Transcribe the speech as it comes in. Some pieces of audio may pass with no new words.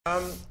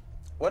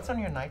What's on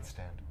your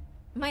nightstand?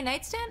 My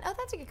nightstand? Oh,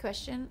 that's a good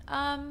question.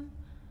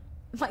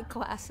 My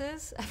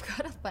glasses. I've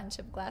got a bunch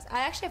of glasses. I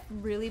actually have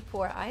really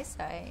poor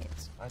eyesight.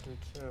 I do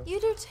too.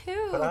 You do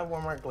too. But I wear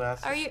my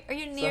glasses. Are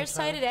you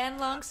nearsighted and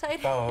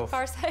longsighted? Both.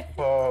 Farsighted?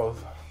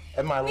 Both.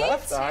 And my Me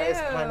left eye is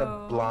too. kind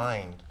of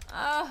blind.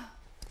 Oh,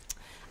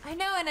 I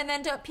know. And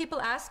then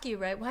people ask you,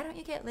 right? Why don't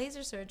you get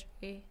laser surgery?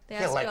 They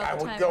ask Yeah, like you all I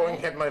the would time, go right?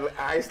 and get my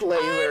eyes lasered.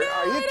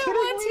 Are you I don't kidding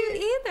want me?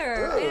 to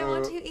either. I don't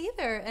want Ugh. to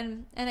either.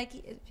 And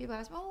people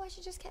ask, well, why should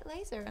you just get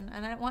laser? And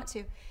I don't want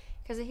to,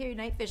 because I hear your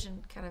night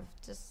vision kind of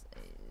just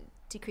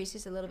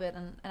decreases a little bit,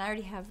 and I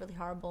already have really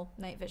horrible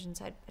night vision,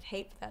 so I'd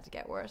hate for that to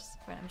get worse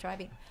when I'm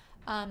driving.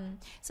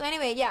 So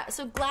anyway, yeah,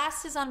 so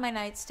glasses on my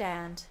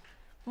nightstand.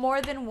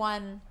 More than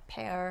one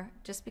pair,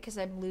 just because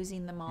I'm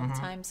losing them all the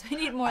time, so I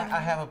need more than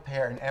I have a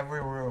pair in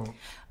every room.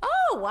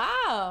 Oh,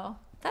 wow.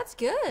 That's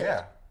good.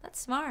 Yeah. That's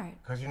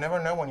smart. Because you never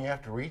know when you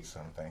have to read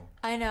something.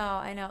 I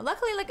know.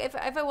 Luckily, like, if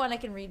I want, I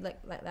can read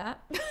like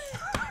that.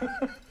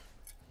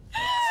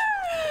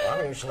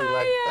 I'm usually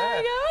like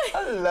that.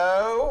 Yeah.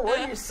 Hello,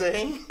 what are you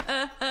saying?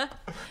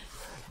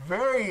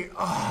 Very,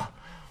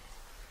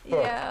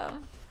 Yeah.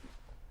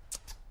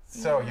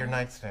 So, your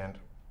nightstand.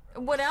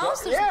 What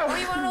else? Yeah. Oh,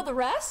 you want to know the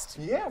rest?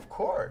 Yeah, of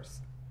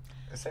course.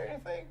 Is there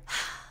anything?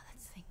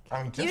 Let's think.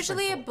 I mean, just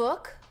Usually a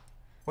book.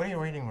 What are you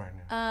reading right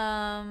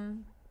now?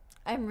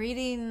 I'm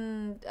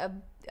reading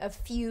a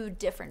few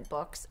different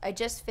books. I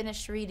just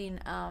finished reading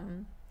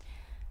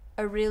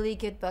a really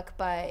good book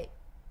by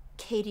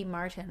Katie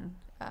Martin,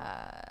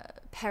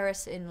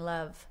 Paris in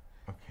Love.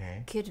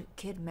 Okay.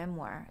 Kid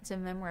memoir. It's a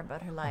memoir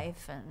about her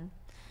life and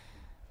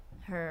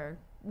her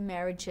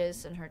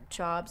marriages and her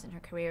jobs and her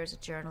career as a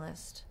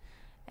journalist.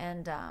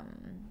 And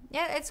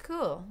yeah, it's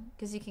cool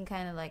because you can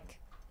kind of like,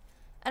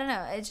 I don't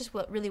know, it's just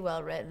really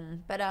well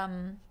written. But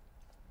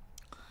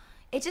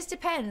it just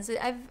depends.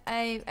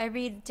 I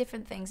read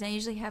different things. I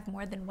usually have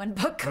more than one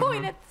book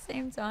going at the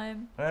same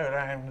time. I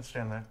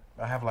understand that.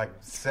 I have like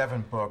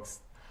 7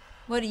 books.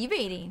 What are you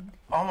reading?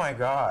 Oh my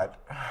God.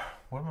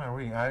 What am I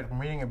reading? I'm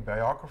reading a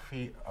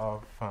biography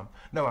of,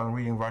 no, I'm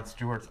reading Rod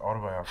Stewart's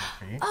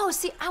autobiography. Oh,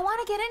 see, I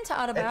want to get into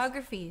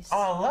autobiographies. Oh,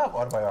 I love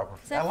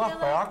autobiographies. I love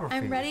biographies.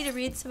 I'm ready to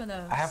read some of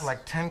those. I have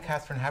like 10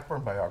 Katharine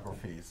Hepburn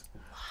biographies.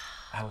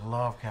 I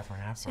love Katharine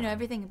Hepburn. So you know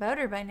everything about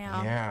her by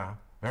now. Yeah,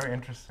 very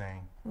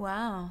interesting.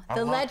 Wow.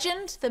 The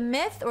legend, the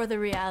myth, or the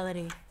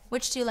reality?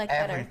 Which do you like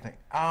better? Everything.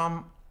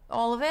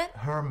 All of it?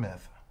 Her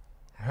myth.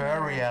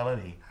 Her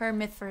reality. Her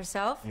myth for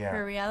herself? Yeah.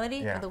 Her reality?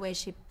 Yeah. Or the way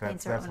she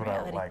paints her That's own what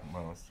reality? I like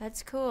most.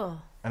 That's cool.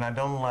 And I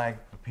don't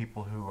like the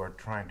people who are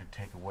trying to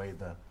take away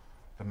the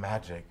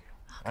magic.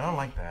 Okay. I don't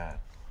like that.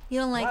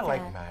 You don't like that? I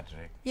like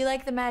magic. You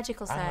like the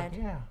magical side?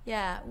 Yeah.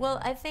 Yeah. Well,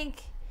 I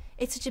think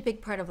it's such a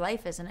big part of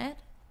life, isn't it?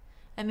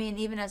 I mean,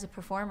 even as a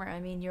performer, I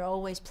mean, you're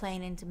always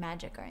playing into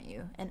magic, aren't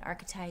you? And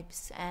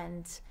archetypes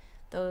and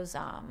those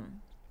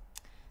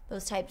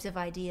types of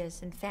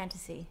ideas and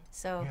fantasy.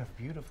 So you have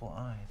beautiful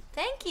eyes.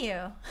 Thank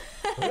you.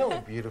 Really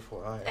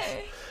beautiful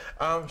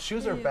eyes.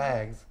 Shoes or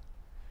bags?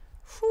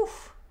 Whew.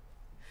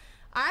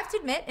 I have to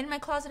admit, in my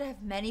closet I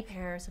have many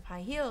pairs of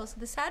high heels.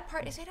 The sad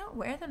part is I don't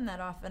wear them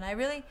that often. I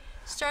really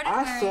started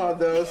wearing... I saw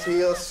those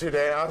heels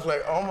today. I was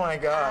like, oh my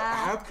God,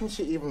 how can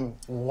she even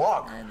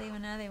walk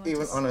even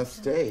on a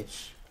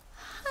stage?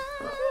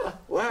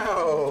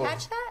 Wow.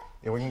 Catch that?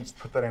 Yeah, we need to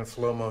put that in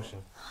slow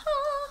motion.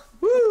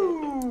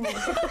 Woo!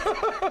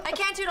 I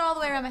can't do it all the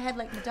way around my head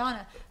like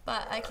Madonna,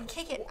 but I can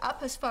kick it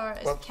up as far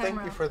as the camera.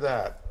 Thank you for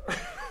that.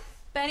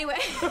 But anyway,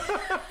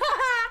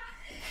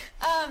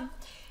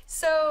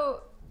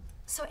 so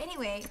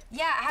anyway,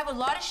 yeah, I have a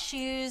lot of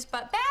shoes,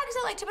 but bags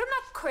I like too, but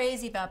I'm not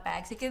crazy about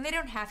bags. Like, they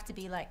don't have to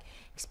be like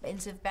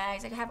expensive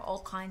bags. I can have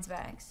all kinds of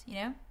bags, you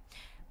know?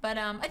 But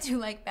I do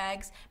like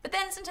bags. But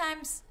then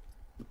sometimes,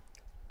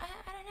 I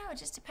don't know, it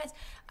just depends.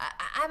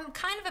 I'm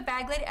kind of a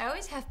bag lady. I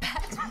always have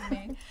bags with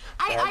me.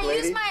 I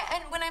use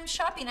and when I'm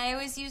shopping, I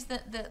always use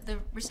the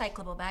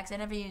recyclable bags.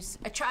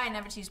 I try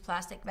never to use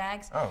plastic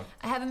bags. Oh.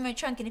 I have them in my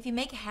trunk, and if you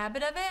make a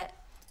habit of it,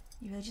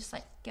 you really just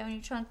like go in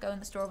your trunk, go in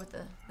the store with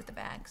the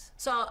bags.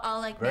 So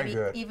I'll like maybe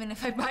even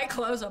if I buy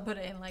clothes, I'll put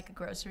it in like a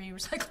grocery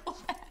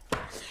recyclable bag.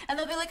 And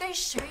they'll be like, "Are you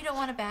sure you don't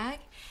want a bag?"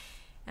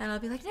 And I'll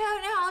be like, no,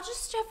 I'll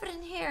just stuff it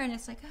in here. And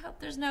it's like, I hope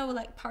there's no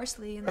like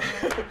parsley in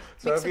there.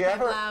 So if you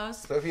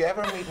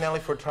ever meet Nelly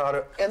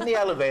Furtado in the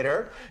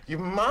elevator, you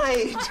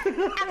might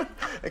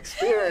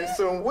experience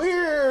some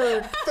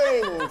weird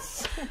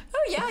things.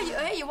 Oh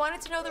yeah, you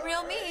wanted to know the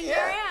real me. Here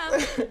I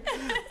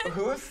am.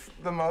 Who's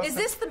the most? Is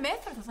this the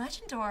myth or the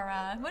legend, or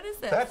what is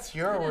this? That's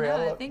your real.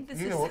 I think this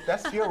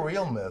that's your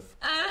real myth.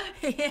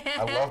 Yeah.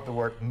 I love the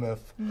word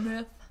myth.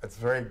 Myth. It's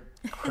very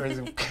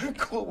crazy,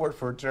 cool word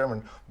for a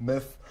German.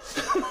 Myth.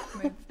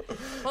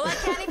 Well, I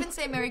can't even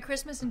say Merry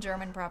Christmas in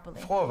German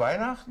properly. Frohe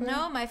Weihnachten?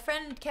 No, my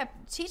friend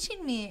kept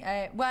teaching me.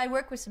 I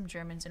work with some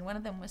Germans, and one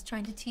of them was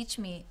trying to teach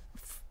me.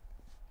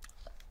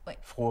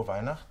 Frohe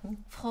Weihnachten?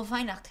 Frohe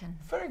Weihnachten.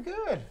 Very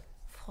good.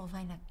 Frohe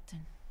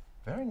Weihnachten.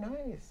 Very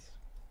nice.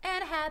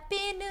 and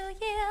Happy New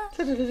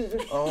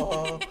Year.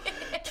 Oh,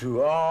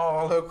 to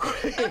all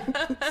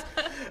acquaintance.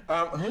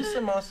 Who's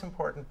the most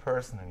important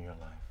person in your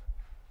life?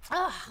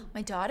 Oh,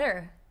 my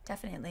daughter,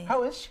 definitely.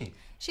 How is she?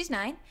 She's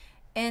 9,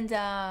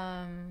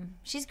 and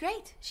she's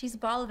great. She's a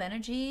ball of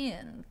energy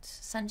and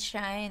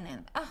sunshine,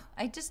 and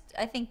I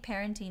think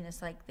parenting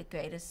is like the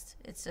greatest.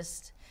 It's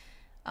just,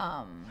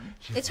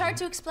 it's hard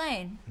to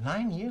explain.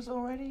 9 years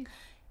already?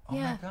 Oh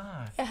Yeah. my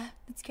God. Yeah,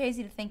 it's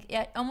crazy to think.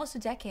 Yeah, almost a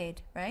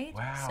decade, right?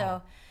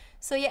 Wow.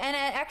 So yeah, and I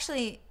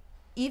actually,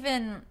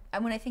 even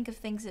when I think of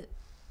things that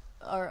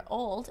are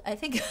old, I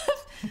think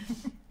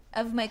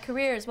of my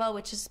career as well,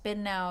 which has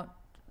been now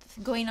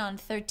going on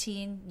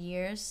 13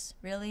 years,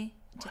 really,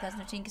 in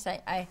 2013, because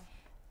I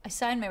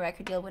signed my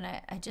record deal when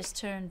I just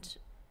turned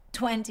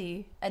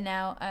 20, and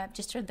now I've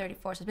just turned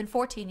 34, so it's been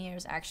 14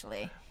 years,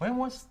 actually. When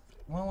was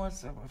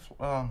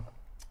the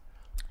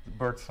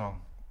bird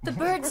song? The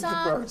bird The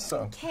song, bird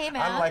song came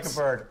out I'm like a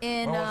bird.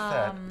 in, When was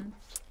that?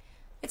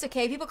 it's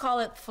okay, people call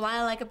it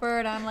Fly Like a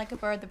Bird, I'm Like a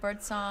Bird, the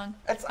bird song.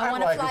 It's I I'm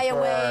Wanna like Fly a bird.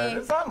 Away.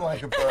 It's I'm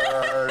like a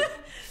bird.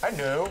 I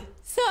knew.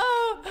 So,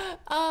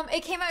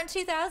 it came out in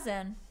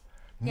 2000.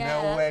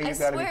 Yeah, No way, I you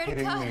gotta be swear to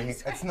kidding God, I me.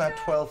 swear It's to not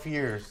God. 12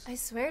 years. I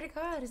swear to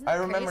God, isn't that I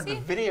remember crazy?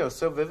 the video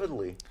so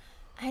vividly.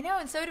 I know,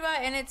 and so do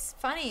I. And it's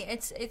funny. I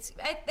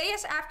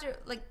guess after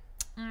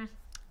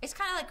it's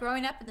kind of like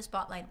growing up in the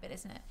spotlight a bit,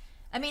 isn't it?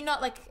 I mean,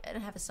 not like I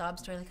don't have a sob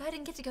story like, oh, I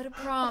didn't get to go to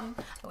prom.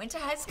 I went to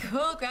high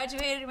school,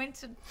 graduated, went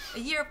to a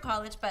year of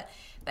college, but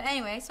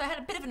anyway, so I had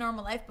a bit of a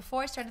normal life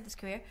before I started this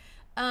career.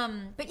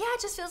 But yeah,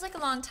 it just feels like a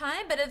long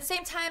time. But at the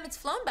same time, it's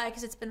flown by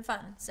because it's been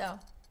fun. So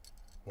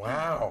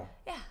Wow.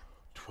 yeah.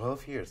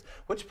 12 years.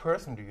 Which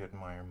person do you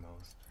admire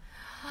most?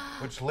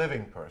 Which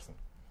living person?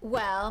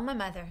 Well, my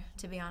mother,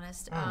 to be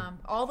honest.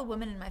 All the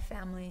women in my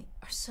family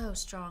are so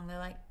strong. They're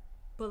like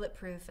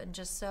bulletproof and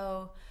just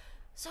so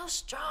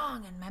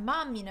strong. And my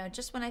mom,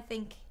 just when I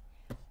think,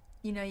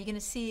 you're going to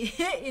see,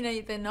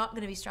 they're not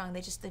going to be strong,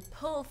 they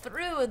pull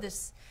through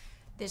this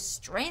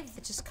strength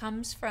that just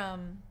comes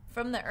from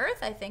the earth,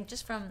 I think,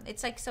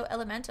 it's like so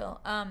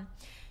elemental.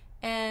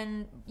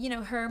 And,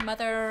 her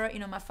mother,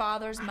 my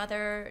father's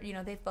mother,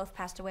 they've both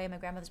passed away, my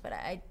grandmother's, but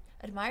I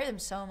admire them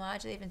so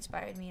much. They've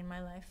inspired me in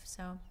my life.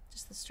 So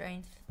just the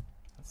strength.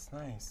 That's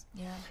nice.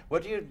 Yeah.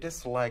 What do you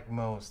dislike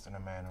most in a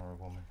man or a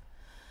woman?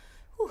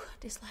 Ooh,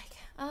 dislike.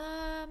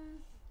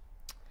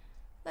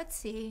 Let's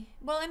see.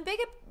 Well, I'm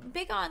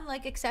big on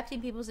like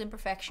accepting people's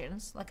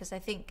imperfections, like, 'cause I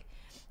think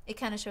it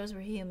kind of shows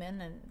we're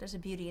human and there's a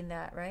beauty in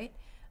that, right?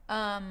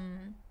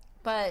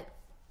 But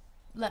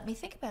let me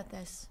think about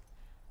this.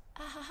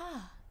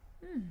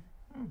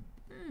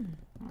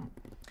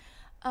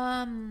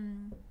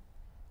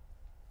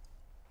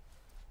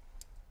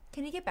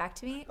 Can you get back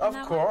to me? Of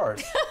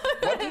course.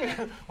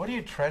 What do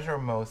you treasure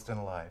most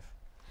in life?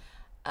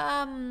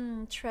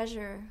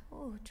 Treasure.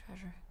 Oh,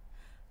 treasure.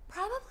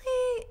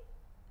 Probably,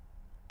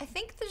 I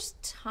think there's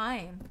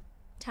time.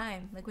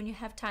 Like when you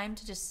have time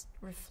to just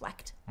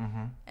reflect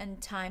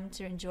and time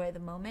to enjoy the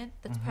moment.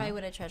 That's probably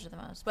what I treasure the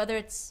most. Whether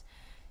it's,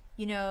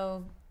 I don't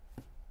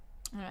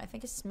know, I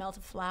think I smelled a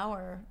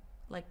flower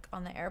like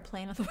on the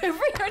airplane on the way over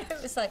here, and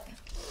it was like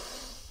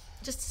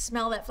just to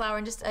smell that flower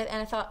and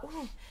I thought,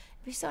 ooh, it'd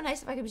be so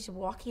nice if I could be just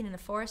walking in the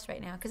forest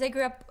right now, because I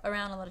grew up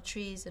around a lot of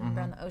trees and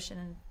around the ocean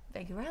in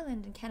Vancouver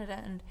Island in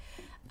Canada,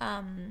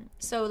 and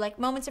so like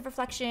moments of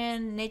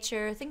reflection,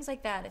 nature, things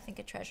like that, I think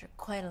I treasure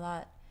quite a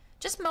lot.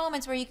 Just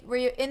moments where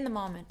you're in the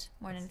moment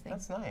more than anything.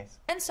 That's nice.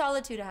 And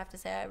solitude, I have to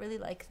say, I really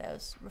like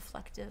those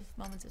reflective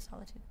moments of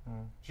solitude.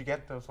 Did you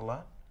get those a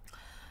lot?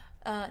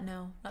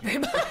 No, not very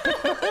much.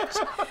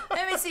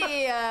 Let me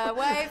see.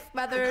 Wife,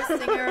 mother,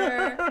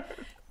 singer.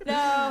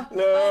 No.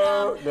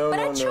 But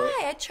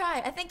I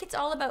try. I think it's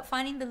all about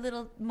finding the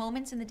little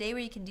moments in the day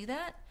where you can do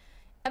that.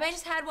 I mean, I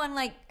just had one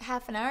like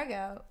half an hour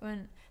ago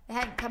when they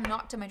hadn't come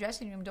knocked to my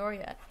dressing room door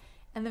yet,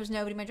 and there was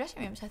nobody in my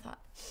dressing room. So I thought,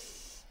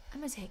 I'm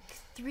gonna take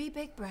 3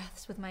 big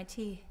breaths with my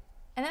tea,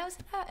 and that was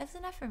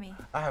enough for me.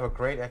 I have a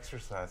great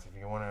exercise if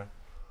you want to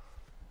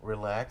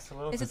relax a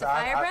little. Is it the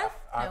fire breath?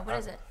 No, what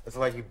is it? It's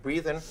like you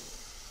breathe in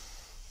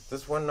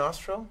this one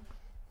nostril,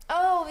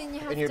 Oh, and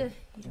you have and you to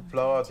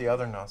blow out the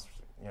other nostril.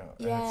 And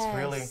Yes. it's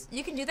really.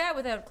 You can do that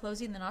without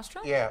closing the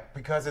nostril? Yeah,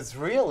 because it's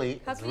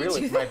really, How it's can you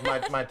really. do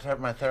that?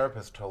 My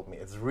therapist told me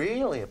it's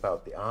really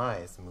about the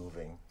eyes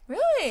moving.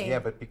 Really? Yeah,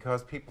 but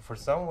because people for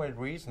some weird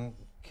reason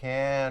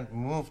can't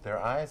move their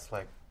eyes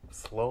like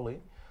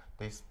slowly,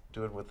 they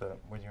do it with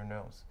your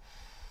nose.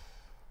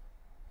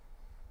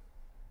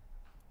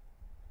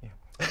 Yeah.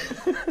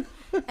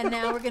 And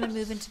now we're going to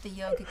move into the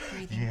yogic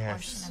breathing Yes.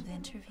 portion of the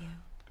interview.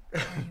 Are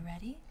you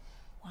ready?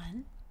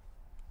 1,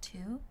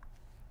 2.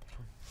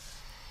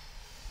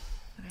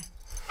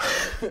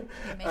 Okay.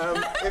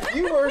 If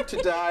you were to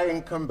die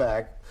and come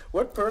back,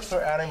 what person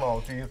or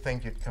animal do you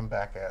think you'd come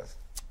back as?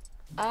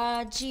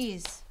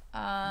 Geez.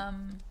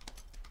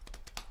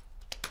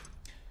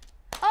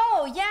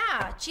 Oh,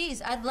 yeah.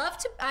 Geez, I'd love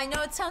to. I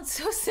know it sounds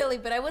so silly,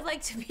 but I would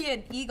like to be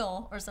an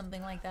eagle or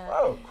something like that.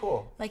 Oh,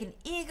 cool. Like an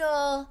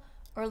eagle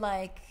or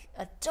like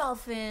a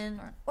dolphin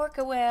or an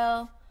orca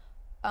whale.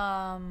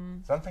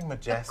 Something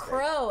majestic. A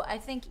crow, I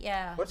think.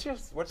 Yeah. What's your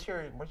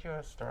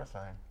star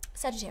sign?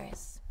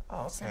 Sagittarius.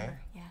 Oh, okay. Summer,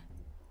 yeah.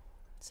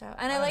 So,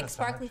 and I like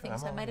sparkly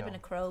things. So I might have been a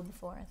crow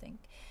before, I think.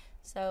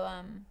 So,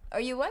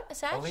 are you what? A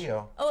Sag? A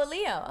Leo. Oh, a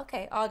Leo.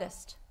 Okay,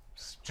 August.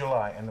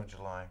 July, end of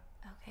July.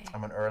 Okay.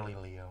 I'm an early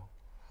Leo.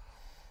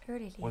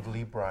 Early Leo. With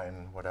Libra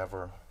and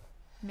whatever.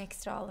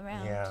 Mixed all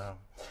around.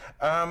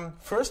 Yeah.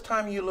 First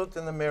time you looked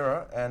in the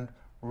mirror and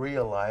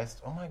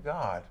realized, oh my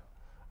God,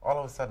 all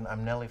of a sudden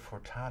I'm Nelly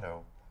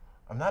Furtado.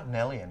 I'm not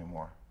Nelly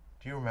anymore.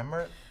 Do you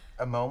remember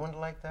a moment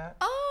like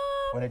that?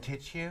 When it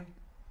hit you?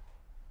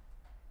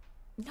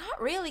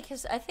 Not really,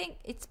 because I think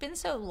it's been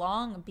so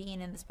long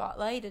being in the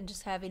spotlight and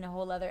just having a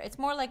whole other... It's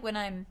more like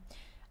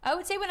I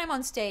would say when I'm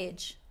on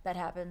stage, that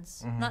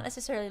happens. Mm-hmm. Not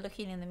necessarily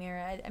looking in the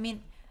mirror. I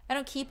mean, I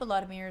don't keep a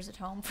lot of mirrors at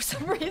home for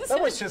some reason.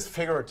 That was just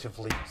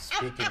figuratively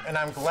speaking, and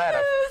I'm glad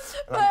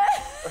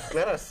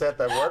I said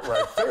that word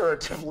right,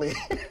 figuratively.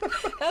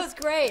 That was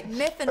great.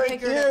 Myth and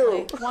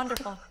figuratively.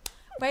 Wonderful.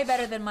 Way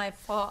better than my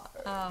Frohe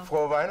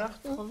Weihnachten.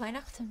 Frohe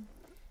Weihnachten.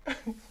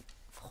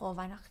 Frohe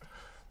Weihnachten.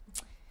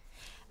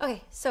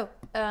 Okay, so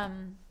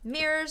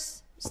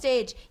mirrors,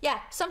 stage. Yeah,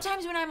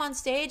 sometimes when I'm on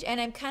stage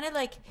and I'm kind of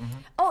like,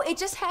 oh, it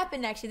just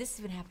happened actually. This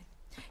is what happened.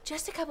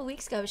 Just a couple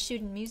weeks ago, I was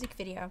shooting a music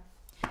video.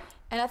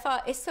 And I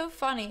thought, it's so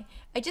funny.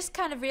 I just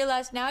kind of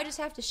realized now I just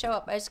have to show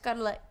up. I just got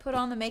to like put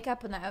on the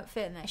makeup and the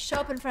outfit and I show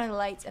up in front of the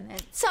lights and then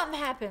something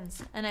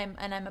happens and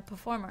I'm a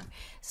performer.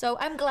 So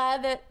I'm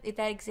glad that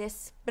that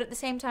exists. But at the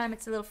same time,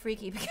 it's a little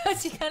freaky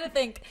because you kind of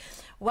think,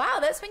 wow,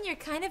 that's when you're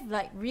kind of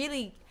like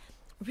really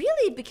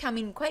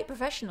becoming quite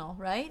professional,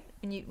 right?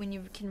 When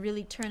you can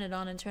really turn it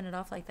on and turn it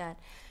off like that.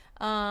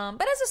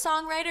 But as a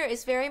songwriter,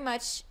 it's very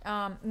much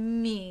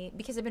me,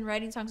 because I've been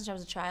writing songs since I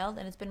was a child,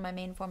 and it's been my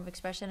main form of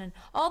expression. And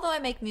although I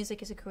make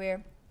music as a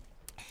career,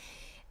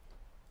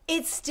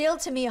 it's still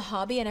to me a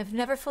hobby, and I've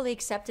never fully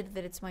accepted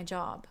that it's my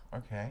job.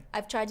 Okay.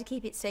 I've tried to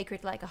keep it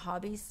sacred like a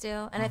hobby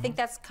still, and I think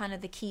that's kind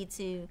of the key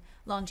to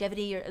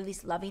longevity, or at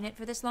least loving it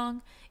for this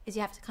long, is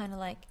you have to kind of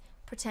like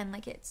pretend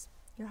like it's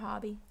your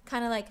hobby.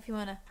 Kind of like if you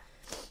want to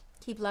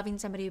keep loving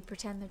somebody, you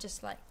pretend they're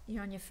just like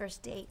you're on your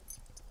first date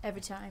every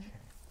time.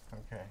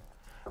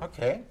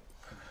 Okay.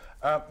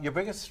 Your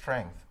biggest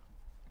strength?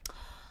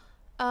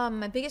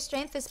 My biggest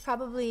strength is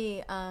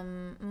probably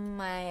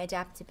my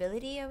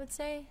adaptability, I would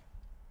say.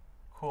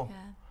 Cool.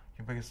 Yeah.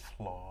 Your biggest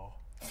flaw?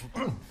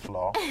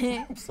 Flaw?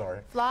 I'm sorry.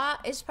 Flaw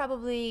is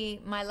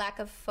probably my lack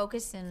of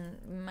focus and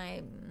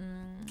my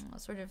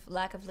sort of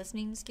lack of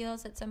listening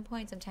skills at some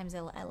point. Sometimes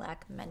I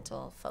lack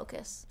mental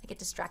focus. I get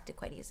distracted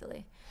quite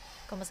easily.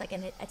 Almost like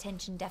an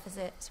attention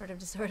deficit sort of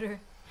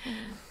disorder.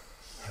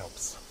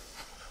 Helps.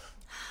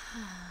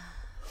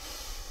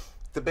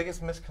 The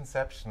biggest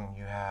misconception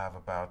you have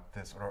about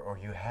this, or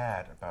you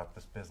had about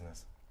this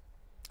business?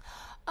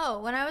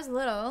 Oh, when I was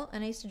little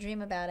and I used to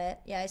dream about it,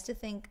 I used to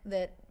think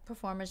that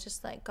performers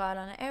just like got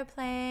on an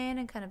airplane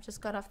and kind of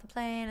just got off the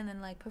plane and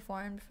then like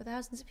performed for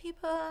thousands of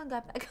people and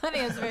got back on.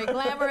 It was very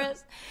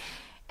glamorous.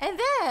 And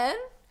then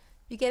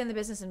you get in the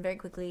business and very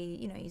quickly,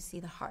 you see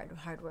the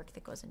hard work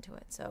that goes into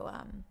it. So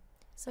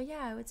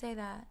yeah, I would say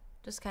that.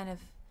 Just kind of,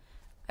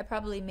 I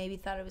probably maybe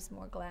thought it was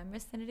more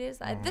glamorous than it is.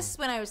 This is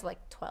when I was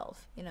like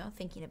 12,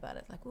 thinking about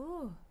it, like,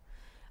 ooh.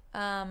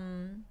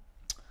 And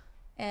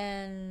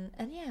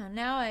yeah,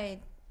 now I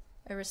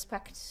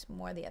respect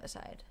more the other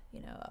side,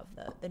 of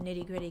the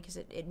nitty gritty, because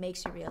it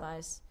makes you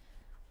realize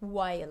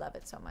why you love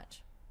it so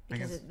much.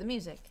 Because of the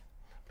music.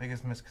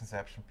 Biggest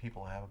misconception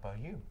people have about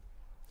you?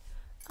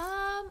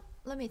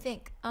 Let me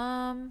think.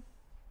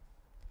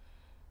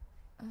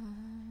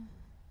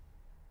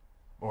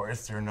 Or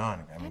is there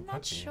none? I mean, I'm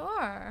not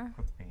sure.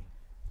 Could be.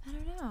 I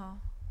don't know.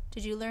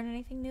 Did you learn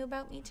anything new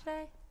about me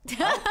today?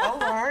 I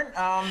learned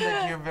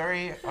that you're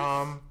very,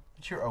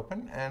 that you're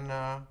open and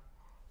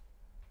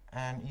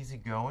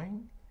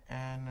easygoing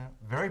and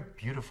very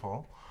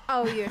beautiful.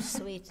 Oh, you're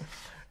sweet.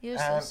 You're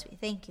so sweet.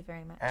 Thank you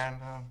very much. And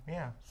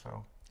yeah,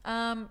 so.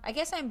 I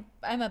guess I'm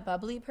a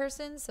bubbly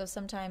person, so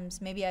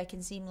sometimes maybe I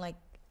can seem like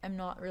I'm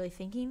not really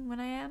thinking when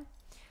I am,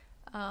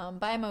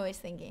 but I'm always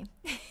thinking.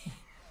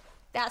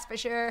 That's for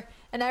sure.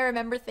 And I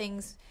remember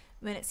things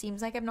when it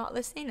seems like I'm not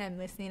listening. I'm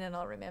listening, and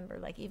I'll remember,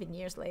 like, even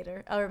years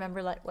later, I'll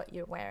remember like what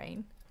you're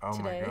wearing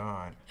today. My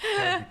God. You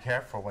gotta be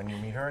careful when you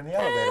meet her in the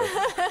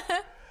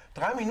elevator.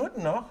 3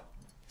 Minuten noch?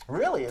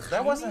 Really?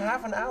 That wasn't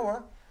half an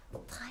hour?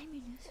 3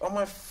 minutes. Oh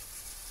my.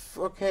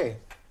 Okay.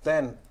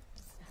 Then,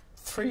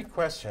 3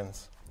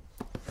 questions.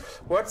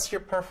 What's a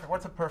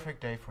perfect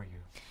day for you?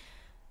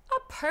 A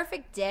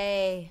perfect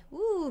day.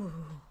 Ooh.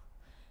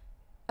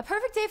 A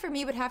perfect day for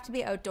me would have to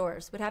be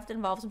outdoors. Would have to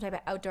involve some type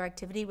of outdoor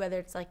activity, whether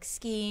it's like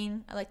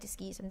skiing. I like to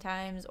ski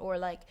sometimes, or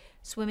like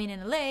swimming in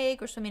a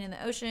lake or swimming in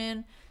the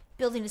ocean,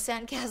 building a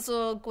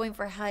sandcastle, going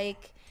for a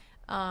hike,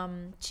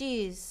 going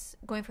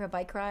for a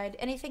bike ride.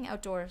 Anything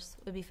outdoors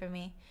would be for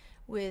me.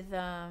 With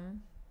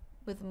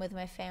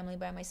my family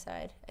by my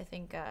side, I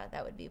think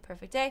that would be a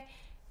perfect day.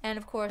 And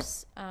of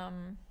course,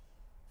 some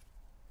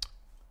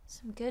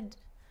good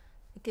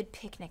A good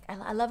picnic.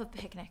 I love a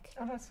picnic.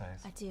 Oh, that's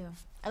nice. I do.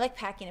 I like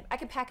packing it. I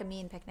could pack a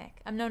mean picnic.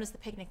 I'm known as the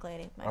picnic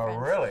lady. My Oh,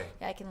 friends. really?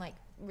 Yeah, I can like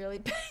really.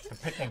 The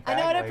picnic I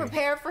know bag how to lady.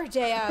 prepare for a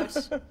day out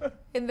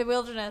in the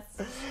wilderness.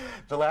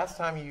 The last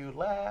time you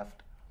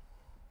laughed?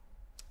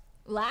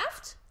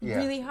 Laughed Yeah.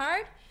 really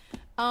hard.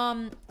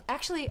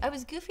 Actually, I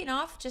was goofing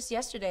off just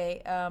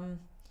yesterday.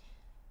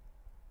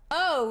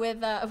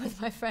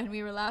 With my friend,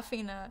 we were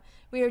laughing.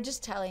 We were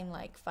just telling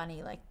like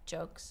funny like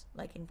jokes,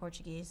 like in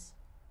Portuguese,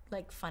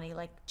 like funny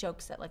like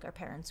jokes that like our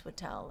parents would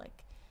tell.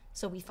 Like,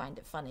 so we find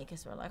it funny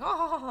because we're like,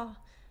 oh,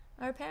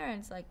 our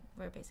parents. Like,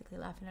 we're basically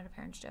laughing at our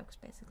parents' jokes,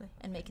 basically,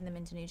 and making them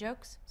into new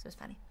jokes. So it's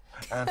funny.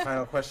 And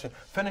final question.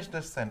 Finish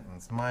this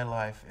sentence. My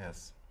life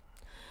is.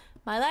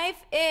 My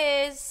life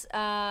is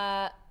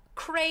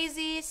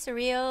crazy,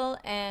 surreal,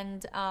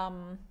 and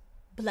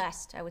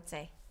blessed, I would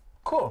say.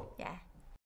 Cool. Yeah.